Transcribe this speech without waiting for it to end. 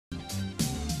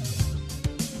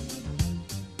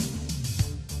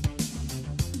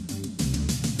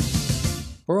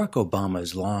Barack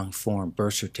Obama's long-form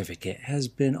birth certificate has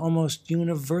been almost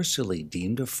universally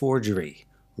deemed a forgery,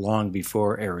 long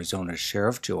before Arizona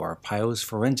Sheriff Joe Arpaio's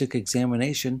forensic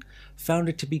examination found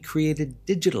it to be created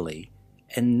digitally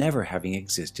and never having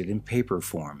existed in paper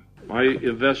form. My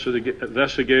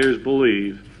investigators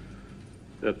believe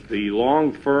that the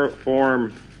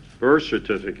long-form birth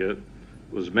certificate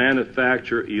was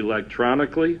manufactured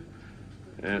electronically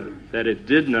and that it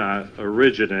did not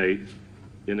originate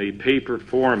in a paper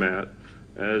format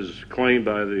as claimed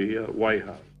by the White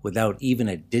House. Without even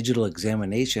a digital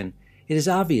examination, it is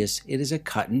obvious it is a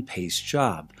cut-and-paste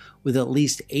job with at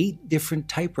least 8 different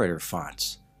typewriter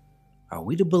fonts. Are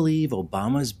we to believe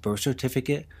Obama's birth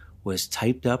certificate was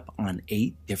typed up on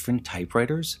 8 different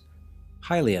typewriters?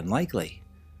 Highly unlikely.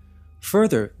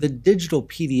 Further, the digital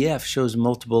PDF shows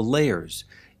multiple layers,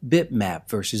 bitmap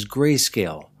versus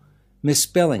grayscale,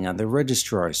 misspelling on the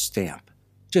registrar's stamp,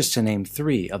 just to name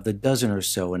 3 of the dozen or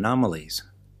so anomalies.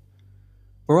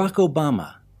 Barack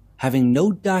Obama, having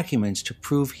no documents to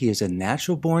prove he is a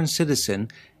natural-born citizen,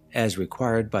 as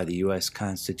required by the U.S.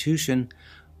 Constitution,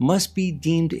 must be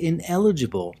deemed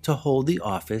ineligible to hold the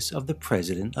office of the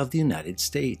President of the United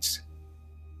States.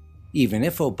 Even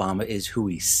if Obama is who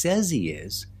he says he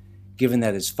is, given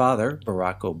that his father,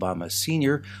 Barack Obama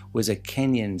Sr., was a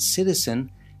Kenyan citizen,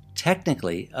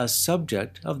 technically a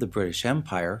subject of the British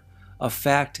Empire, a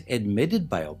fact admitted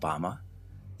by Obama,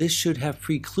 this should have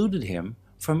precluded him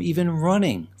from even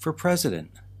running for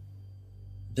president.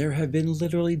 There have been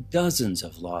literally dozens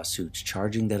of lawsuits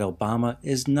charging that Obama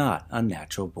is not a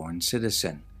natural-born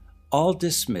citizen, all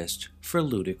dismissed for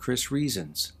ludicrous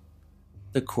reasons.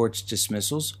 The court's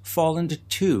dismissals fall into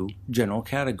 2 general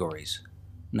categories.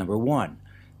 Number 1,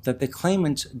 that the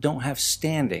claimants don't have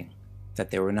standing, that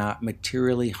they were not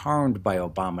materially harmed by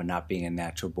Obama not being a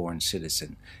natural-born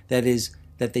citizen. That is,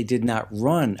 that they did not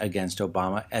run against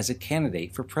Obama as a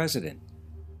candidate for president.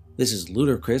 This is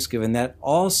ludicrous given that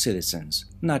all citizens,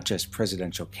 not just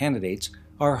presidential candidates,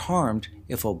 are harmed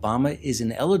if Obama is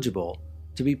ineligible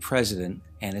to be president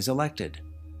and is elected.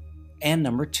 And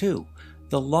number 2,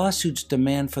 the lawsuits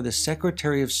demand for the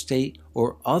Secretary of State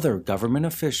or other government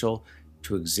official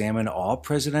to examine all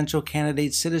presidential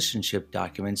candidate citizenship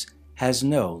documents has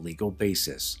no legal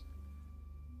basis.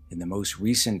 In the most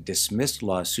recent dismissed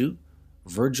lawsuit,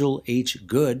 Virgil H.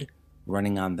 Goode,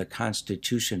 running on the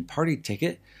Constitution Party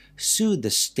ticket, sued the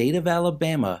state of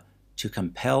Alabama to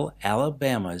compel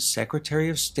Alabama's Secretary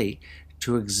of State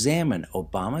to examine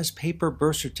Obama's paper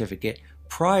birth certificate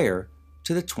prior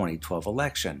to the 2012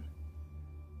 election.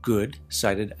 Goode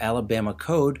cited Alabama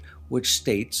code which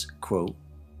states, quote,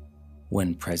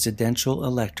 "When presidential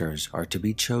electors are to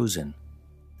be chosen,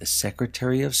 the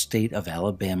Secretary of State of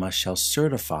Alabama shall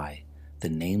certify the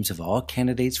names of all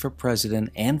candidates for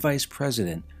president and vice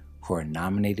president who are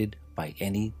nominated by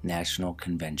any national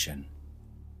convention."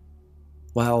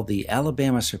 While the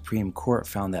Alabama Supreme Court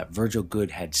found that Virgil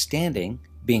Goode had standing,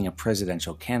 being a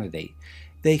presidential candidate,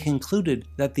 they concluded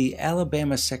that the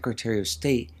Alabama Secretary of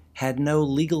State had no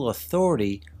legal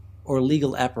authority or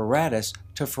legal apparatus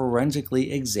to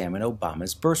forensically examine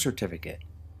Obama's birth certificate,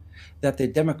 that the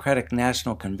Democratic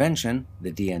National Convention,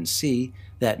 the DNC,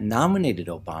 that nominated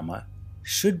Obama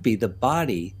should be the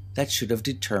body that should have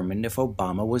determined if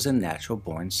Obama was a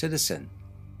natural-born citizen.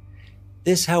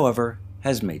 This, however,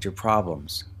 has major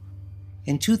problems.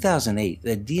 In 2008,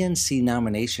 the DNC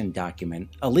nomination document,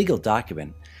 a legal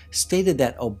document, stated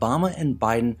that Obama and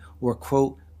Biden were,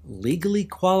 quote, legally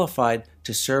qualified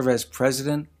to serve as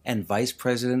President and Vice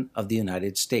President of the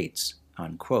United States,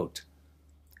 unquote.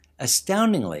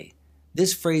 Astoundingly,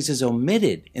 this phrase is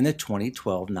omitted in the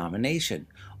 2012 nomination,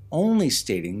 only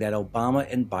stating that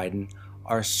Obama and Biden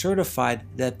are certified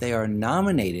that they are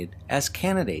nominated as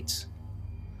candidates.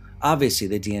 Obviously,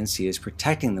 the DNC is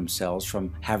protecting themselves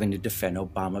from having to defend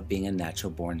Obama being a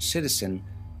natural-born citizen,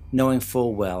 knowing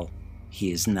full well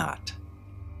he is not.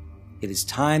 It is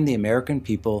time the American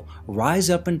people rise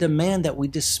up and demand that we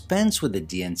dispense with the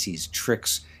DNC's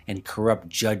tricks and corrupt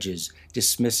judges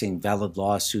dismissing valid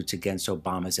lawsuits against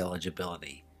Obama's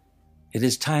eligibility. It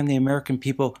is time the American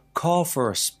people call for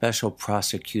a special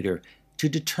prosecutor to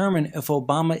determine if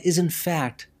Obama is in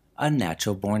fact a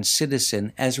natural-born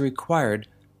citizen as required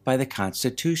by the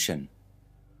Constitution.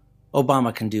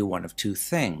 Obama can do one of 2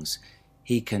 things.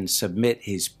 He can submit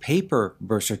his paper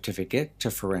birth certificate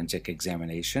to forensic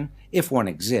examination, if one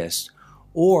exists,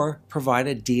 or provide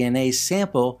a DNA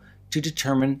sample to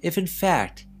determine if in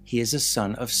fact he is a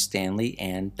son of Stanley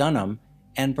and Dunham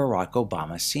and Barack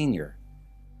Obama Sr.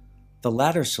 The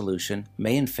latter solution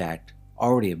may in fact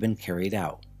already have been carried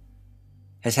out.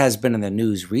 As has been in the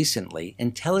news recently,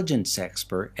 intelligence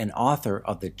expert and author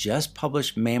of the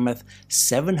just-published mammoth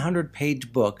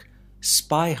 700-page book,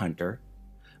 Spy Hunter,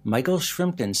 Michael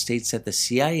Shrimpton states that the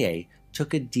CIA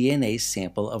took a DNA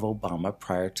sample of Obama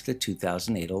prior to the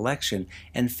 2008 election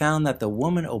and found that the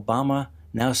woman Obama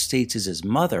now states is his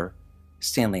mother,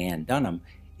 Stanley Dunham,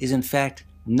 is in fact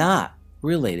not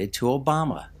related to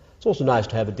Obama. It's also nice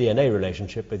to have a DNA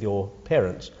relationship with your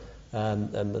parents.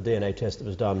 And the DNA test that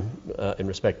was done in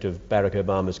respect of Barack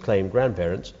Obama's claimed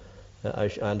grandparents, I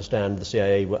understand the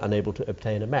CIA were unable to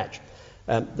obtain a match.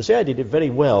 The CIA did it very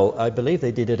well. I believe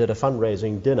they did it at a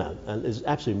fundraising dinner, and it's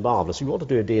absolutely marvellous. You want to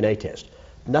do a DNA test,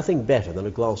 nothing better than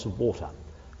a glass of water.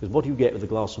 Because what you get with a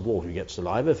glass of water, you get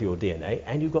saliva for your DNA,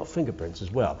 and you've got fingerprints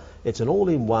as well. It's an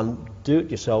all-in-one,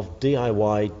 do-it-yourself,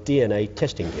 DIY DNA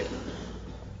testing kit.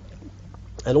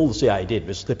 And all the CIA did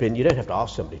was slip in. You don't have to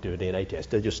ask somebody to do a DNA test.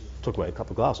 They just took away a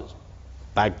couple of glasses.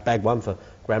 Bag one for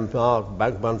grandpa,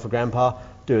 bag one for grandpa,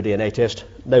 do a DNA test,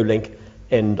 no link,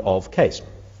 end of case.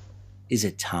 Is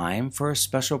it time for a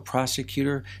special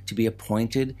prosecutor to be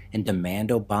appointed and demand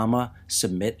Obama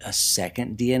submit a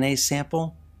second DNA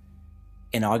sample?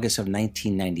 In August of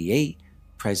 1998,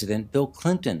 President Bill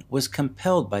Clinton was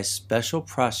compelled by special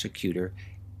prosecutor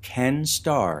Ken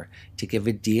Starr to give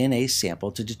a DNA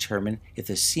sample to determine if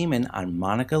the semen on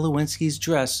Monica Lewinsky's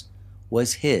dress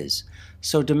was his,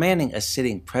 so demanding a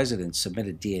sitting president submit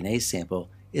a DNA sample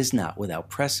is not without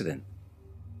precedent.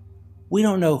 We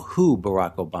don't know who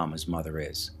Barack Obama's mother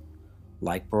is.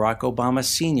 Like Barack Obama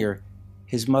Sr.,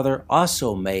 his mother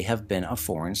also may have been a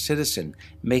foreign citizen,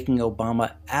 making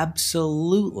Obama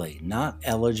absolutely not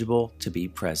eligible to be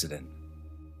president.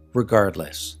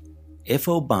 Regardless, if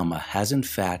Obama has in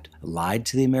fact lied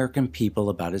to the American people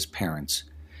about his parents,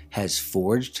 has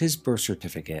forged his birth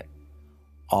certificate,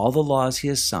 all the laws he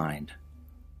has signed,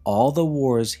 all the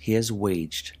wars he has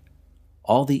waged,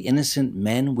 all the innocent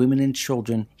men, women, and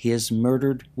children he has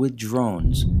murdered with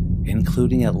drones,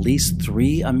 including at least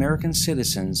 3 American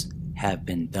citizens, have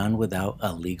been done without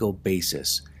a legal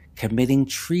basis, committing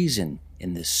treason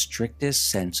in the strictest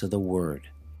sense of the word.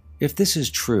 If this is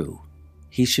true,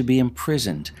 he should be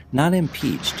imprisoned, not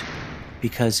impeached,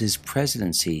 because his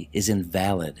presidency is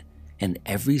invalid and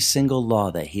every single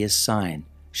law that he has signed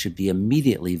should be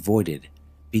immediately voided,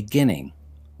 beginning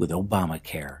with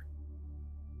Obamacare.